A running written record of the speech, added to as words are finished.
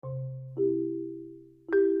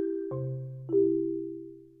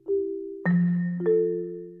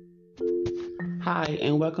Hi,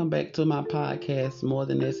 and welcome back to my podcast, More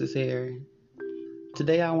Than Necessary.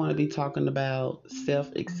 Today, I want to be talking about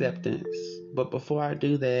self acceptance. But before I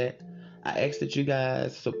do that, I ask that you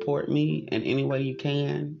guys support me in any way you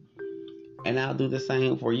can, and I'll do the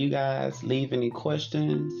same for you guys. Leave any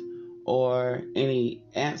questions or any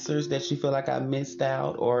answers that you feel like I missed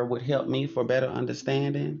out or would help me for better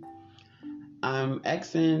understanding. I'm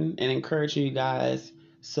asking and encouraging you guys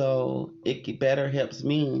so it better helps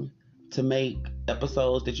me to make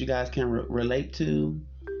episodes that you guys can relate to.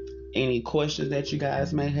 Any questions that you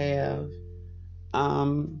guys may have,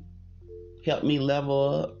 um, help me level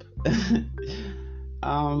up.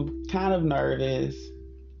 I'm kind of nervous.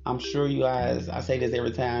 I'm sure you guys, I say this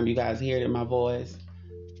every time you guys hear it in my voice.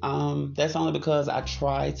 That's only because I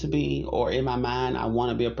try to be, or in my mind, I want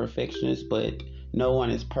to be a perfectionist, but no one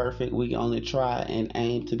is perfect. We only try and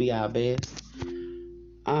aim to be our best.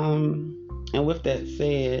 And with that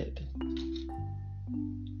said,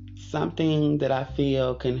 something that I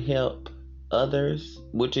feel can help others,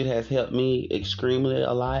 which it has helped me extremely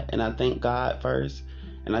a lot, and I thank God first,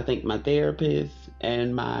 and I thank my therapist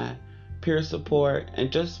and my peer support, and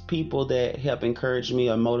just people that help encourage me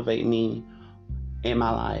or motivate me in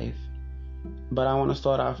my life. But I want to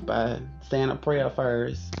start off by saying a prayer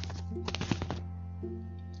first.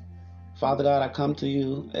 Father God, I come to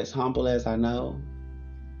you as humble as I know.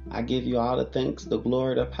 I give you all the thanks, the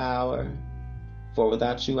glory, the power, for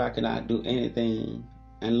without you I cannot do anything.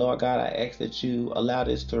 And Lord God, I ask that you allow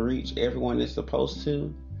this to reach everyone that's supposed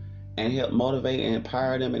to, and help motivate and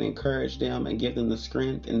empower them and encourage them and give them the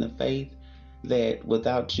strength and the faith that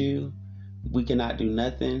without you we cannot do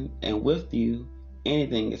nothing, and with you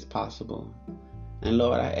anything is possible. And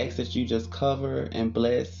Lord, I ask that you just cover and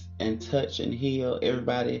bless and touch and heal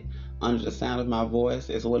everybody under the sound of my voice,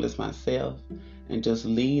 as well as myself, and just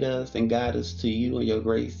lead us and guide us to you and your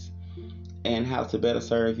grace and how to better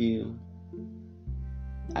serve you.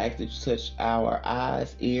 I ask that you touch our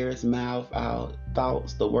eyes, ears, mouth, our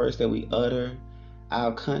thoughts, the words that we utter,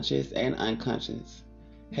 our conscious and unconscious,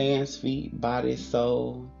 hands, feet, body,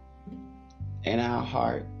 soul, and our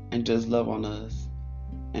heart, and just love on us.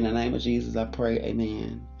 In the name of Jesus, I pray,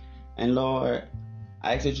 amen. And Lord,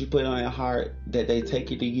 I ask that you put on their heart that they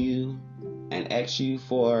take it to you and ask you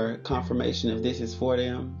for confirmation if this is for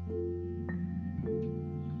them.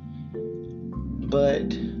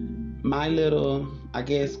 But my little, I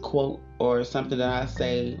guess, quote or something that I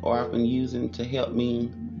say or I've been using to help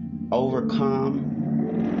me overcome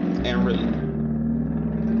and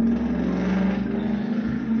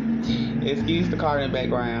excuse the car in the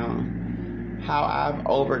background, how I've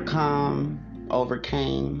overcame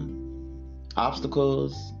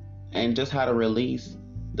obstacles, and just how to release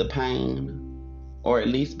the pain, or at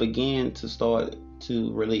least begin to start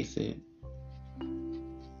to release it.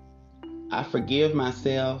 I forgive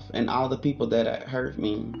myself and all the people that hurt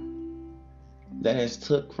me, that has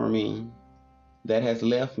took from me, that has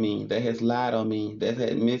left me, that has lied on me, that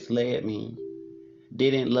has misled me,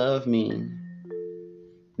 didn't love me.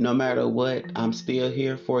 No matter what, I'm still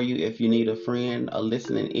here for you if you need a friend, a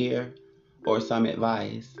listening ear, or some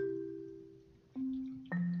advice.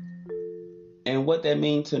 And what that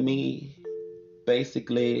means to me,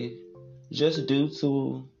 basically, just due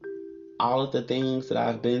to all of the things that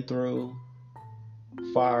I've been through,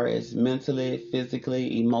 far as mentally,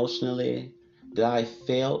 physically, emotionally, that I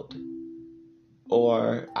felt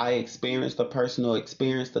or I experienced a personal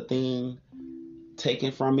experience, the thing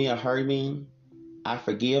taken from me or hurt me, I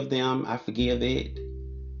forgive them, I forgive it,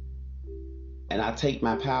 and I take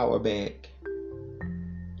my power back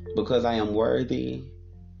because I am worthy.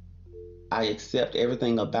 I accept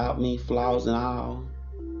everything about me, flaws and all.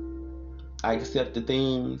 I accept the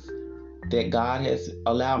things that God has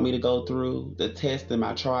allowed me to go through, the tests and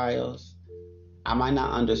my trials. I might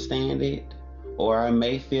not understand it, or I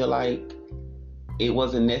may feel like it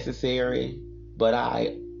wasn't necessary, but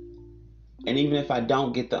and even if I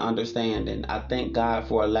don't get the understanding, I thank God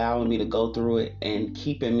for allowing me to go through it and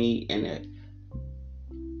keeping me in it,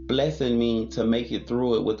 blessing me to make it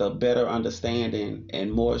through it with a better understanding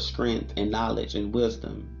and more strength and knowledge and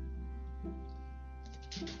wisdom.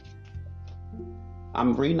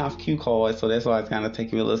 I'm reading off cue cards, so that's why it's kind of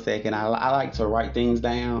taking me a little second. I like to write things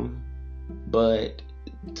down, but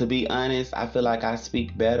to be honest, I feel like I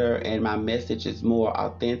speak better and my message is more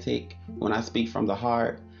authentic when I speak from the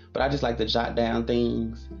heart. But I just like to jot down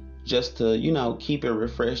things just to, keep it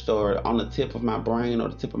refreshed or on the tip of my brain or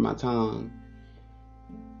the tip of my tongue.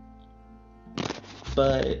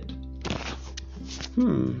 But,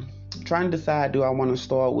 trying to decide, do I want to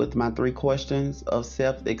start with my 3 questions of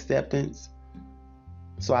self-acceptance?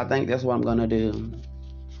 So I think that's what I'm going to do.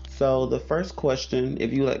 So the first question,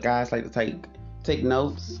 if you guys like to take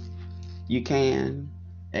notes, you can,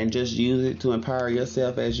 and just use it to empower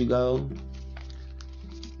yourself as you go.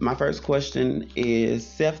 My first question is: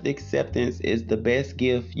 self-acceptance is the best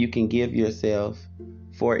gift you can give yourself,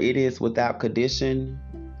 for it is without condition.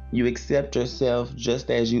 You accept yourself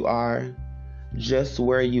just as you are, just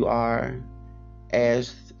where you are,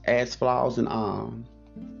 as flaws and all.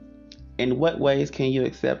 In what ways can you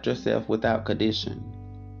accept yourself without condition?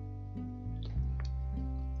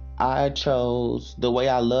 I chose the way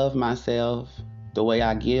I love myself, the way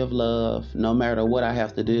I give love, no matter what I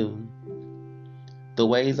have to do. The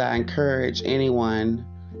ways I encourage anyone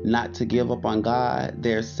not to give up on God,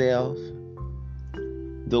 their self.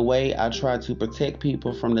 The way I try to protect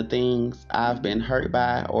people from the things I've been hurt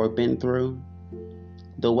by or been through.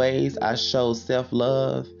 The ways I show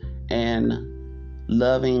self-love, and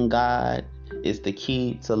loving God is the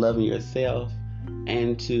key to loving yourself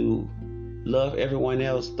and to love everyone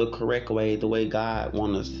else the correct way, the way God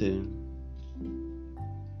wants us to.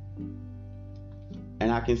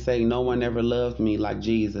 And I can say no one ever loved me like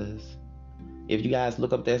Jesus. If you guys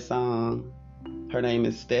look up that song, her name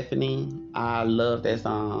is Stephanie. I love that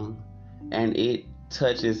song. And it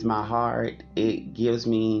touches my heart. It gives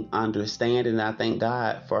me understanding. I thank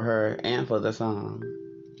God for her and for the song.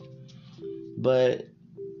 But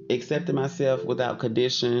accepting myself without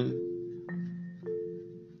condition,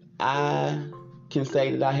 I can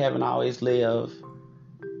say that I haven't always lived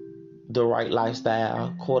the right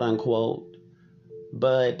lifestyle, quote unquote.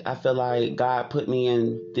 But I feel like God put me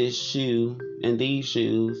in these shoes,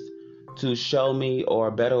 to show me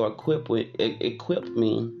or better equip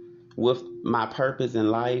me with my purpose in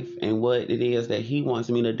life and what it is that He wants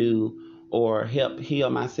me to do or help heal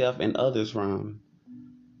myself and others from.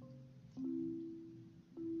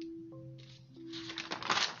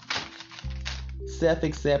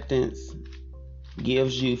 Self-acceptance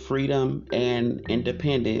gives you freedom and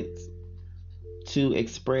independence to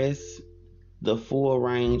express the full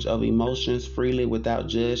range of emotions freely without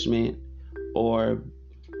judgment or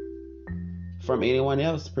from anyone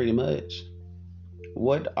else, pretty much.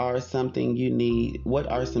 What are some things you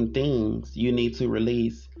need to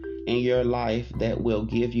release in your life that will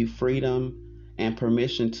give you freedom and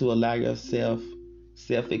permission to allow yourself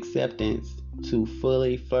self-acceptance to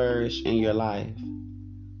fully flourish in your life?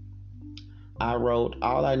 I wrote,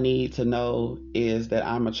 all I need to know is that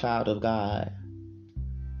I'm a child of God.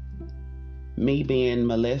 Me being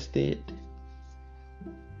molested,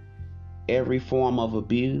 every form of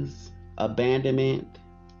abuse, abandonment,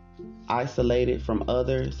 isolated from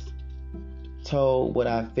others, told what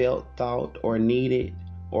I felt, thought, or needed,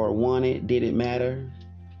 or wanted didn't matter,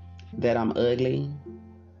 that I'm ugly,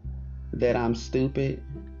 that I'm stupid,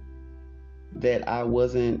 that I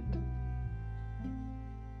wouldn't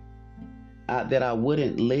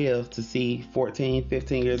live to see 14,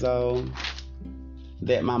 15 years old,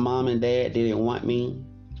 that my mom and dad didn't want me,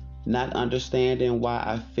 not understanding why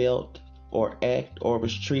I felt or act or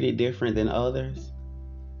was treated different than others,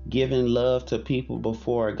 giving love to people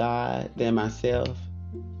before God than myself,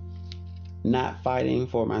 not fighting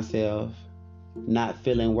for myself, not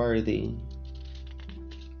feeling worthy.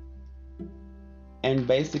 And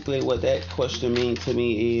basically what that question means to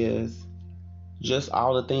me is just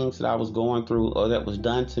all the things that I was going through or that was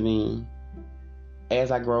done to me. As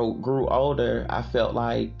I grew older, I felt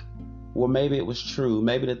like, well, maybe it was true.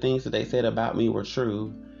 Maybe the things that they said about me were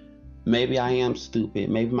true. Maybe I am stupid.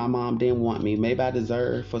 Maybe my mom didn't want me. Maybe I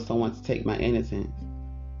deserve for someone to take my innocence.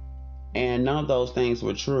 And none of those things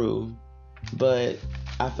were true. But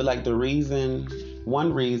I feel like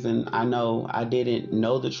one reason I know I didn't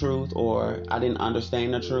know the truth or I didn't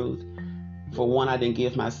understand the truth, for one, I didn't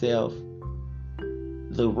give myself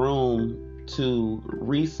the room to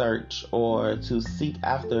research or to seek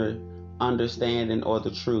after understanding or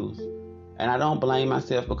the truth. And I don't blame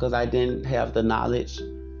myself because I didn't have the knowledge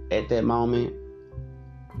at that moment.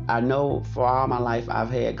 I know for all my life I've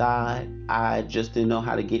had God. I just didn't know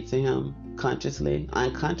how to get to Him consciously.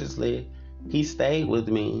 Unconsciously, He stayed with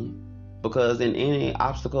me because in any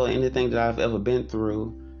obstacle, anything that I've ever been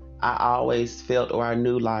through, I always felt or I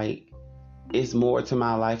knew like it's more to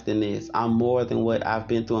my life than this. I'm more than what I've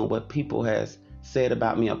been through and what people has said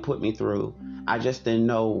about me or put me through. I just didn't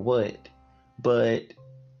know what. But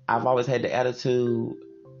I've always had the attitude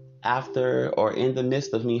after or in the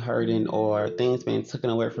midst of me hurting or things being taken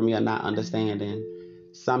away from me or not understanding,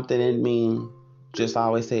 something in me just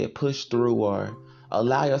always said push through or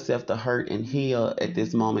allow yourself to hurt and heal at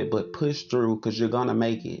this moment, but push through because you're going to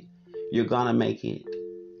make it. You're going to make it.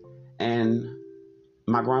 And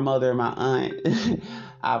my grandmother and my aunt,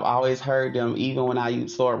 I've always heard them even when I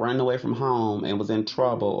started running away from home and was in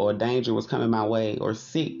trouble or danger was coming my way or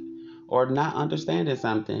sick or not understanding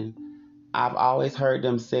something. I've always heard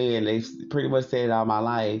them say, and they've pretty much said it all my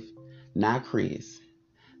life, not Chris.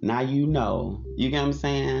 Now you know. You get what I'm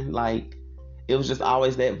saying? Like, it was just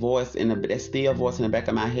always that voice that still voice in the back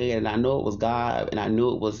of my head, and I knew it was God, and I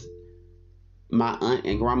knew it was my aunt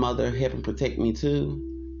and grandmother helping protect me too.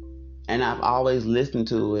 And I've always listened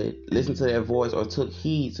to that voice or took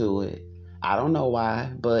heed to it. I don't know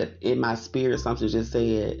why, but in my spirit, something just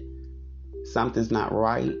said, something's not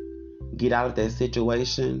right. Get out of that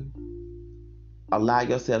situation. Allow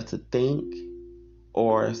yourself to think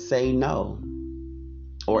or say no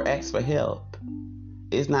or ask for help.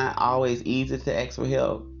 It's not always easy to ask for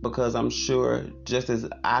help because I'm sure, just as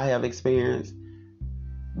I have experienced,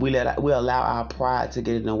 we allow our pride to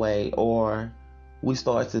get in the way, or we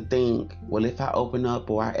start to think, well, if I open up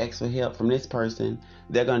or I ask for help from this person,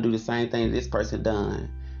 they're going to do the same thing this person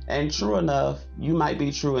done. And true enough, you might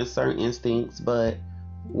be true in certain instincts, but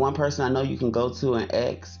one person I know you can go to and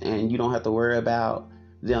ask, and you don't have to worry about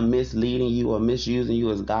them misleading you or misusing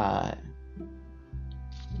you, as God.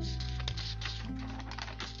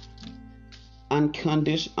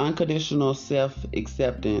 Unconditional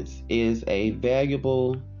self-acceptance is a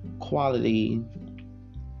valuable quality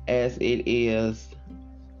as it is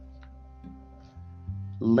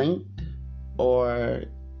linked or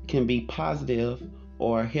can be positive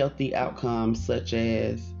or healthy outcomes such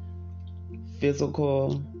as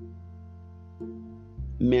physical,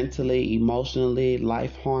 mentally, emotionally,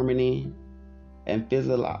 life harmony, and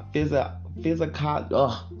physical.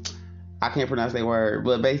 I can't pronounce that word,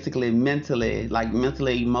 but basically mentally,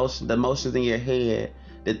 the emotions in your head,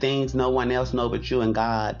 the things no one else know but you and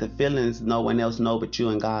God, the feelings no one else know but you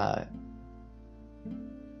and God.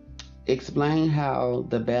 Explain how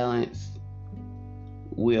the balance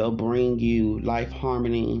will bring you life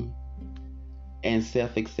harmony and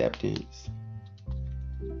self-acceptance.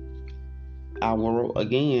 I will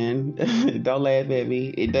again, don't laugh at me.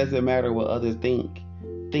 It doesn't matter what others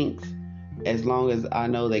thinks. As long as I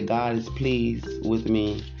know that God is pleased with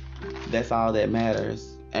me, that's all that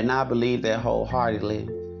matters. And I believe that wholeheartedly.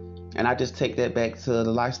 And I just take that back to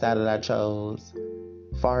the lifestyle that I chose.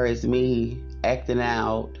 Far as me acting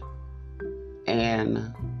out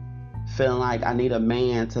and feeling like I need a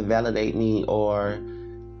man to validate me, or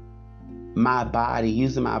my body,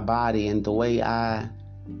 using my body and the way I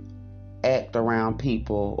act around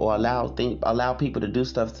people, or allow people to do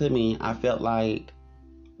stuff to me, I felt like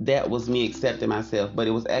that was me accepting myself. But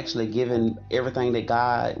it was actually giving everything that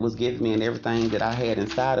God was giving me and everything that I had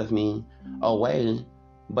inside of me away.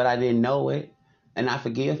 But I didn't know it. And I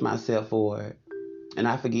forgive myself for it. And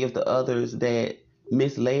I forgive the others that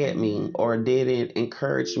misled me or didn't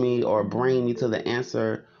encourage me or bring me to the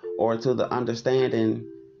answer or to the understanding,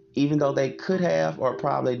 even though they could have or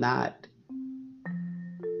probably not.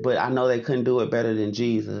 But I know they couldn't do it better than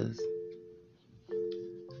Jesus.